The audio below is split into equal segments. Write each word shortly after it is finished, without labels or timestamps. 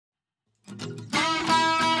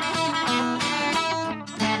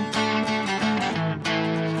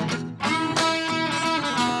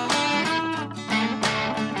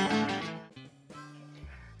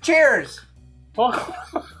cheers! Welcome.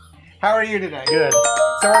 How are you today? Good.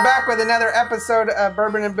 So we're back with another episode of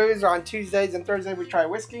Bourbon and Booze. On Tuesdays and Thursdays we try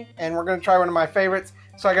whiskey, and we're going to try one of my favorites.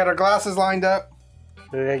 So I got our glasses lined up.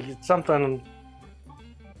 Something.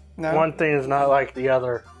 No? One thing is not like the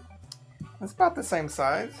other. It's about the same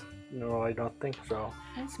size. No, I don't think so.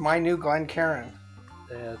 It's my new Glencairn.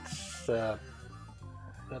 It's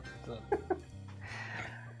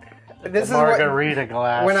This is margarita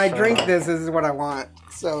glass. When I drink this is what I want.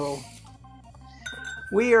 So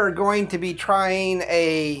we are going to be trying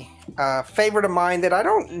a favorite of mine that I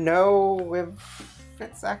don't know if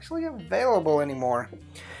it's actually available anymore.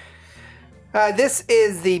 This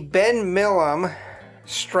is the Ben Milam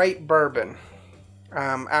Straight Bourbon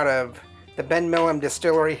out of the Ben Milam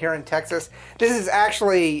Distillery here in Texas. This is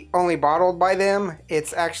actually only bottled by them.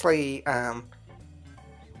 It's actually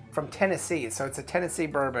from Tennessee, so it's a Tennessee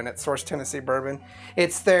bourbon. It's sourced Tennessee bourbon.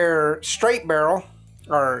 It's their straight barrel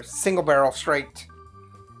or single barrel straight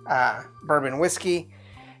bourbon whiskey.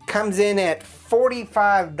 Comes in at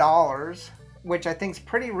 $45, which I think is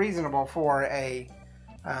pretty reasonable for a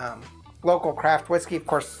local craft whiskey. Of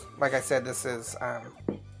course, like I said, this is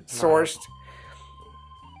sourced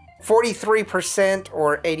 43%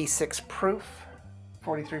 or 86 proof.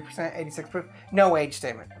 43%, 86 proof. No age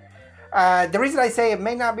statement. The reason I say it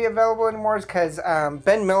may not be available anymore is because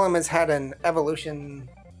Ben Milam has had an evolution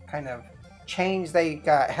kind of change. They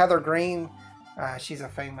got Heather Green. She's a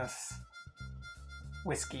famous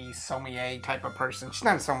whiskey sommelier type of person. She's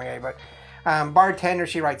not a sommelier, but bartender.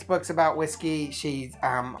 She writes books about whiskey. She's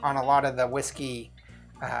on a lot of the whiskey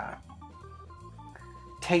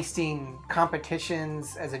tasting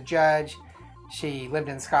competitions as a judge. She lived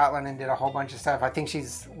in Scotland and did a whole bunch of stuff. I think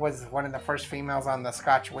was one of the first females on the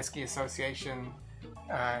Scotch Whisky Association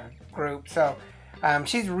group. So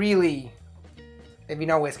she's really, if you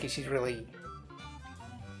know whiskey, she's really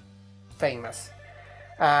famous.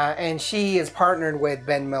 And she is partnered with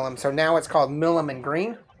Ben Milam. So now it's called Milam and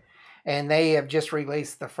Green. And they have just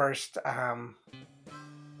released the first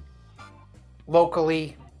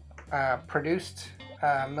locally produced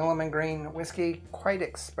Milam and Green whiskey. Quite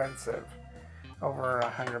expensive. Over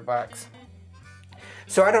 $100.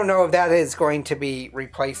 So I don't know if that is going to be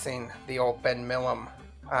replacing the old Ben Milam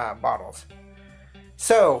bottles.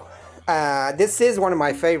 So this is one of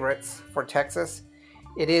my favorites for Texas.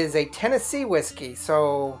 It is a Tennessee whiskey,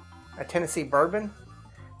 so a Tennessee bourbon.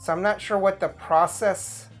 So I'm not sure what the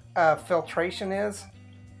process of filtration is.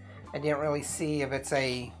 I didn't really see if it's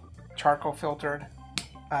a charcoal filtered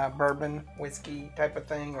bourbon whiskey type of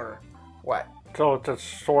thing or what. So it's a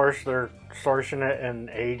source. They're sourcing it and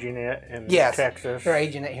aging it in Yes, Texas. They're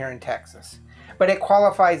aging it here in Texas. But it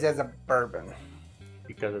qualifies as a bourbon.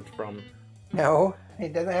 Because it's from... No,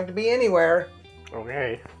 it doesn't have to be anywhere.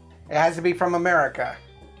 Okay. It has to be from America.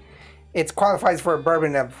 It qualifies for a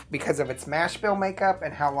bourbon because of its mash bill makeup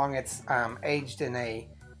and how long it's aged in a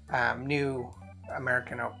new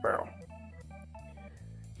American oak barrel.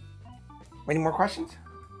 Any more questions?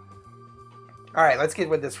 All right, let's get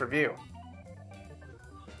with this review.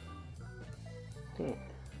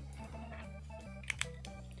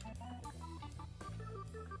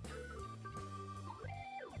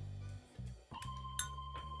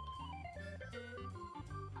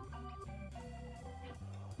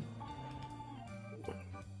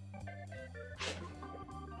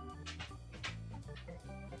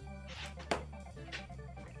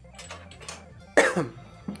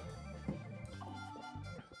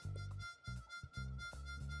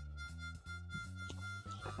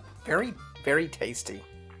 Very, very tasty.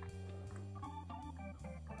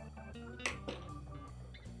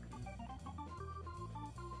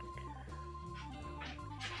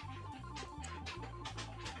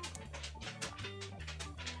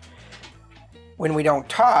 When we don't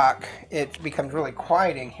talk, it becomes really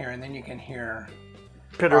quiet in here, and then you can hear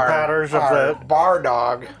Pitter patters of our the bar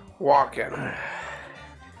dog walking.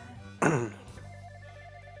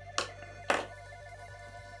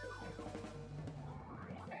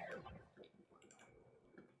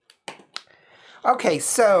 Okay,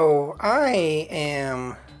 so I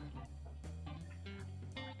am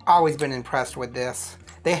always been impressed with this.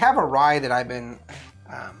 They have a rye that I've been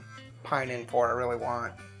pining for. I really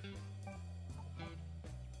want.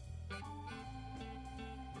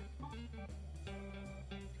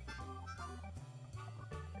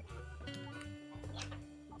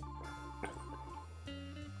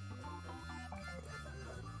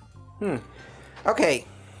 Okay.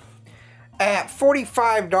 At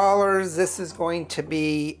 $45, this is going to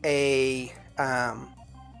be a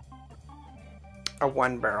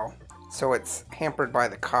one barrel, so it's hampered by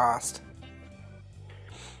the cost.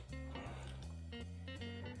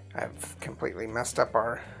 I've completely messed up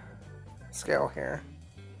our scale here.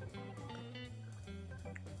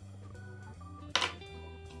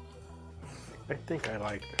 I think I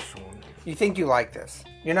like this one. You think you like this?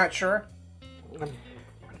 You're not sure?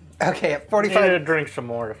 Okay, at 45. I need to drink some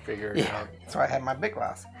more to figure it out. That's why I had my big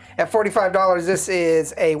glass. At $45, this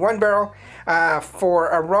is a 1 barrel. For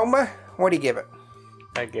aroma, what do you give it?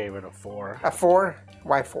 I gave it a 4. A 4?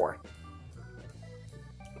 Why 4?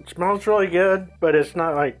 It smells really good, but it's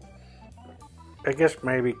not like... I guess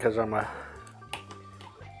maybe because I'm a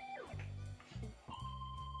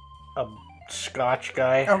Scotch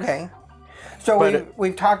guy. Okay. So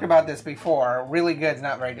we've talked about this before. Really good is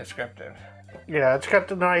not very descriptive. Yeah, it's got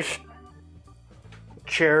the nice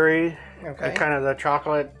cherry, Okay. and kind of the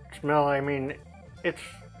chocolate smell. I mean, it's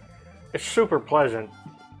super pleasant.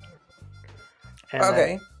 And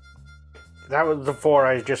Okay. that was the 4.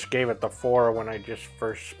 I just gave it the 4 when I just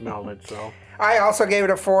first smelled it. So I also gave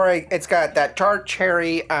it a 4. It's got that tart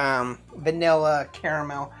cherry, vanilla,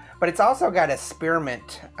 caramel, but it's also got a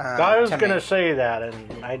spearmint. I was going to say that,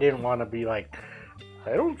 and I didn't want to be like,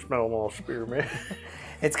 I don't smell no spearmint.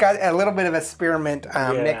 It's got a little bit of a spearmint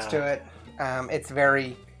mix to it. It's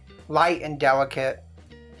very light and delicate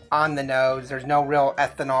on the nose. There's no real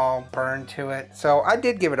ethanol burn to it. So I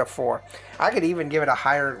did give it a 4. I could even give it a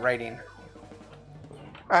higher rating.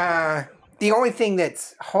 The only thing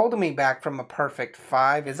that's holding me back from a perfect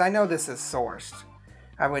 5 is I know this is sourced.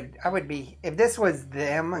 I would be, if this was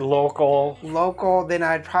them local, then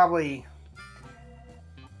I'd probably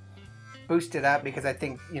boost it up because I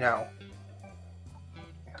think, you know,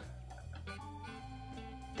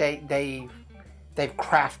 they've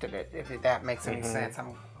crafted it, if that makes any sense.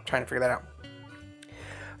 I'm trying to figure that out.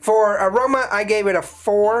 For aroma, I gave it a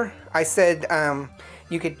 4. I said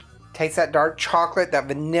you could taste that dark chocolate, that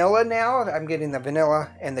vanilla now. I'm getting the vanilla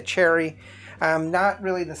and the cherry. Not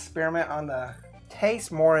really the spearmint on the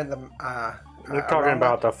taste, more in the You're talking aroma.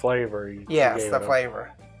 about the flavor. Yes, the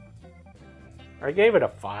flavor. I gave it a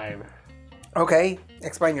 5. Okay,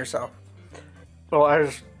 explain yourself. Well, I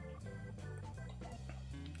was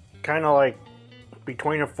kind of like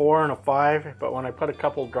between a 4 and a 5, but when I put a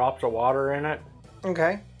couple drops of water in it,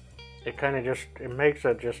 Okay. it kind of it makes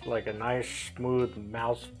it just like a nice smooth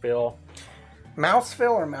mouthfeel.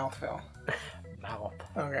 Mouthfeel or mouthfeel? Mouth.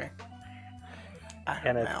 Okay.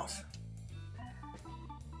 And it's Mouse.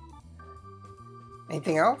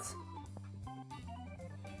 Anything else?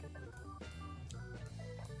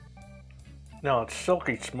 No, it's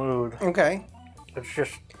silky smooth. Okay.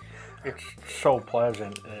 It's so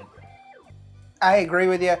pleasant. I agree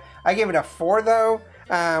with you. I give it a 4 though.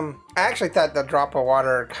 I actually thought the drop of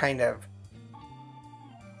water kind of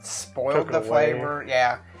spoiled the flavor.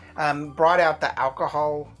 Yeah. Brought out the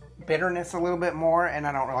alcohol bitterness a little bit more, and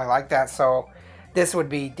I don't really like that. So this would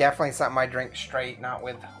be definitely something I drink straight, not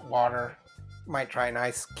with water. Might try an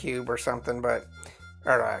ice cube or something, or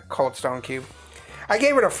a Cold Stone cube. I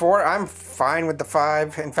gave it a 4. I'm fine with the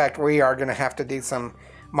 5. In fact, we are going to have to do some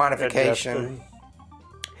modification.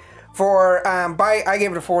 For bite, I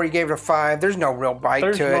gave it a 4. You gave it a 5. There's no real bite to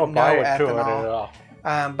it. No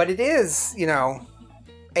ethanol. But it is,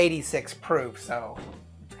 86 proof, so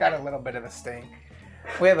it's got a little bit of a sting.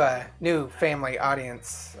 We have a new family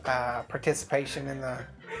audience participation in the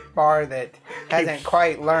bar that hasn't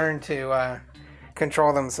quite learned to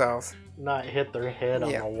control themselves. Not hit their head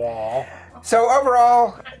on the wall. So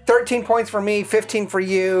overall, 13 points for me, 15 for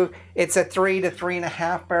you. It's a 3 to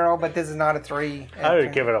 3.5 barrel, but this is not a 3. I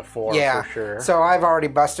would give it a 4 for sure. So I've already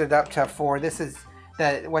busted it up to a 4. This is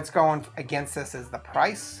what's going against this is the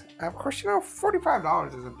price. Of course,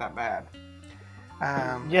 $45 isn't that bad.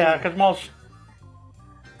 Yeah, because most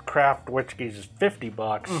craft whiskeys is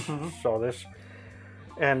 $50. So this,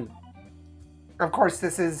 and of course,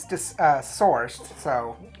 this is just sourced.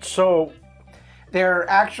 So their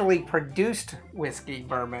actually produced whiskey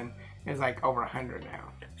bourbon is like over 100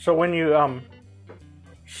 now. So when you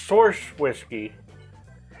source whiskey,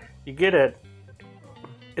 you get it.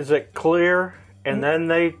 Is it clear? And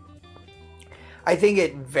then I think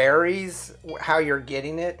it varies how you're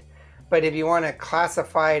getting it, but if you want to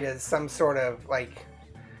classify it as some sort of like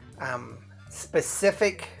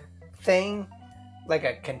specific thing, like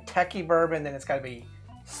a Kentucky bourbon, then it's got to be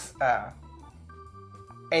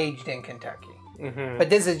aged in Kentucky. But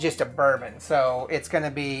this is just a bourbon, so it's going to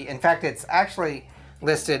be, in fact, it's actually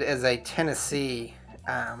listed as a Tennessee.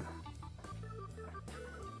 I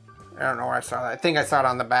don't know where I saw that. I think I saw it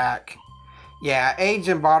on the back. Yeah, aged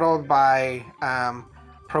and bottled by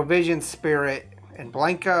Provision Spirit and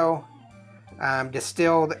Blanco,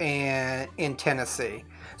 distilled in Tennessee.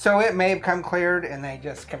 So it may have come cleared, and they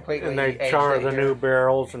just completely And they aged char it the here. new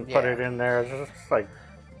barrels and put Yeah. it in there. It's just like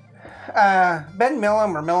Ben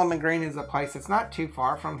Milam or Milliam and Green is a place that's not too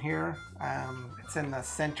far from here. It's in the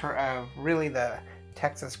center of really the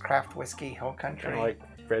Texas craft whiskey hill country. like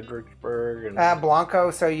Fredericksburg and Blanco.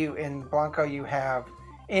 So in Blanco you have,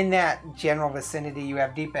 in that general vicinity, you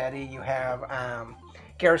have Deep Eddy, you have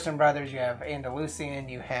Garrison Brothers, you have Andalusian,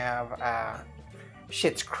 you have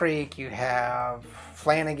Schitt's Creek, you have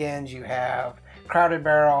Flanagan's, you have Crowded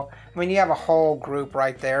Barrel. I mean, you have a whole group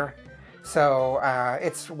right there. So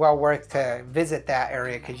it's well worth to visit that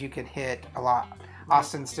area because you could hit a lot.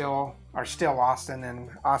 Austin still Austin, and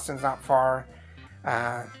Austin's not far.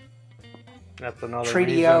 that's another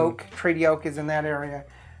Treaty reason. Oak. Treaty Oak is in that area.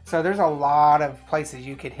 So there's a lot of places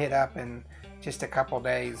you could hit up in just a couple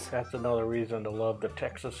days. That's another reason to love the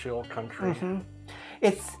Texas Hill Country.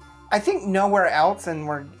 It's, I think, nowhere else, and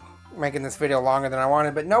we're making this video longer than I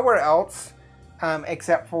wanted, but nowhere else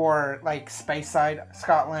except for like Speyside,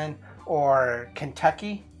 Scotland, or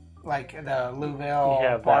Kentucky, like the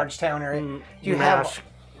Louisville, Bardstown area. You have,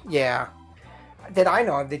 yeah, that I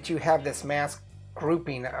know of, that you have this mass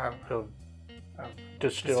grouping of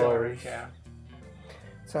distilleries. Yeah.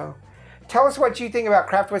 So, tell us what you think about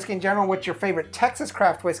craft whiskey in general. What's your favorite Texas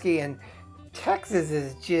craft whiskey? And Texas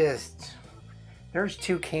is just, there's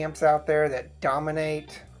two camps out there that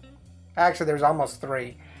dominate. Actually, there's almost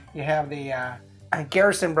three. You have the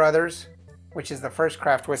Garrison Brothers, which is the first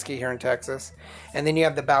craft whiskey here in Texas. And then you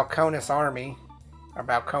have the Balcones Army, or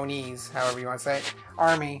Balcones, however you want to say it,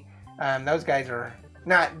 Army. Those guys are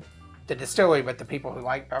not the distillery, but the people who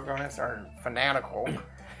like Balcones are fanatical.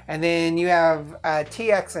 And then you have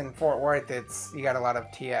TX in Fort Worth. You got a lot of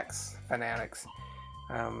TX fanatics.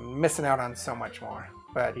 Missing out on so much more.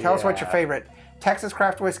 But tell us what your favorite Texas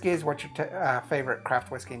craft whiskey is. What's your favorite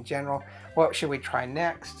craft whiskey in general? What should we try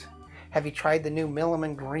next? Have you tried the new Milam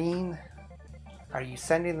and Green? Are you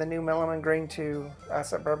sending the new Milam and Green to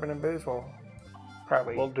us at Bourbon and Booze? We'll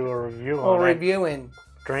probably do a review on it. We'll review and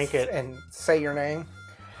drink it and say your name.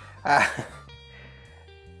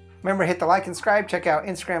 Remember, hit the like and subscribe. Check out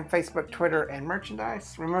Instagram, Facebook, Twitter, and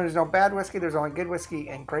merchandise. Remember, there's no bad whiskey. There's only good whiskey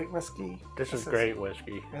and great whiskey. This is great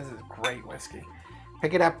whiskey. This is great whiskey.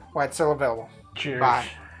 Pick it up while it's still available. Cheers. Bye.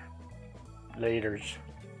 Laters.